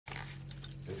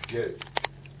It's good.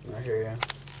 I hear ya.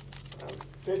 I'm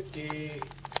 50.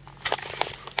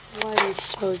 That's why he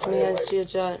chose me as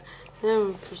Giajet.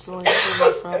 Never personally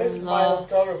seen from This is my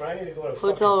hotel room. I need to go to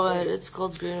Hotel Red. It's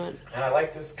called Greenwood. And I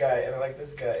like this guy, and I like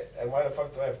this guy. And why the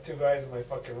fuck do I have two guys in my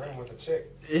fucking room with a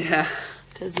chick? Yeah.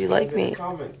 Because you like me.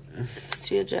 Comment. It's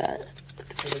Giajet.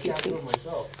 Because I can't do it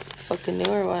myself. Fucking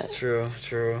new or what? True,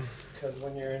 true. Because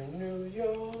when you're in New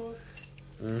York,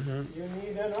 Mm-hmm. you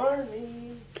need an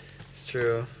army. It's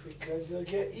true. Because you'll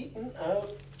get eaten up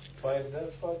by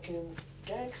the fucking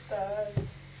gangsters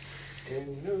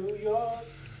in New York.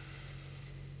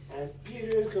 And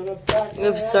Peter's gonna back your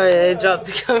Oops, sorry, I ass dropped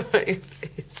the up. camera on your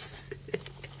face.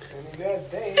 And he got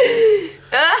Dayz.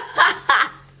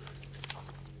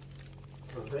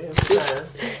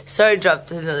 Oops. Sorry, I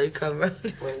dropped another camera.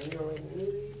 When you're in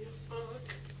New York.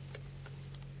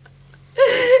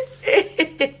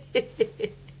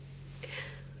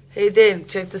 Hey, Dame,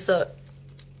 check this out.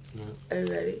 Hmm? Are you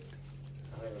ready?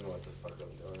 I don't even know what the fuck I'm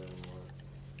doing anymore.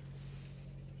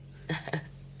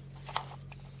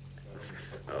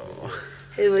 Oh.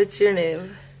 Hey, what's your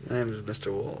name? My name is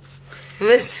Mr. Wolf.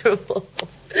 Mr. Wolf.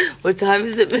 What time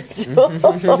is it, Mr. Wolf?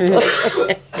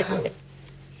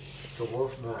 The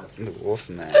Wolf Man. The Wolf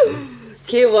Man.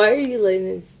 Okay, why are you laying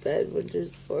in bed when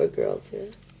there's 4 girls here?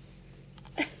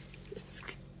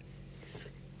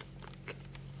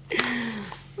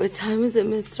 What time is it,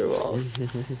 Mr. Wolf?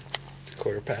 It's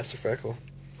 1/4 a freckle.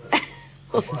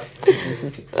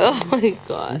 Oh my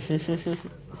god.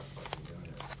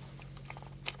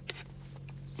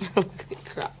 Holy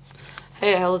crap.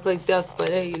 Hey, I look like death, but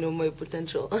hey, you know my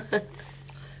potential.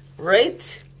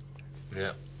 Right?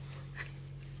 Yeah.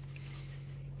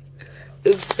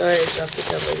 Oops, sorry, I dropped the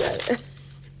camera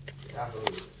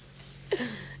again.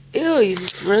 Ew, you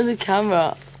just ruined the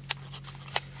camera.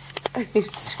 Are you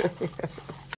sure?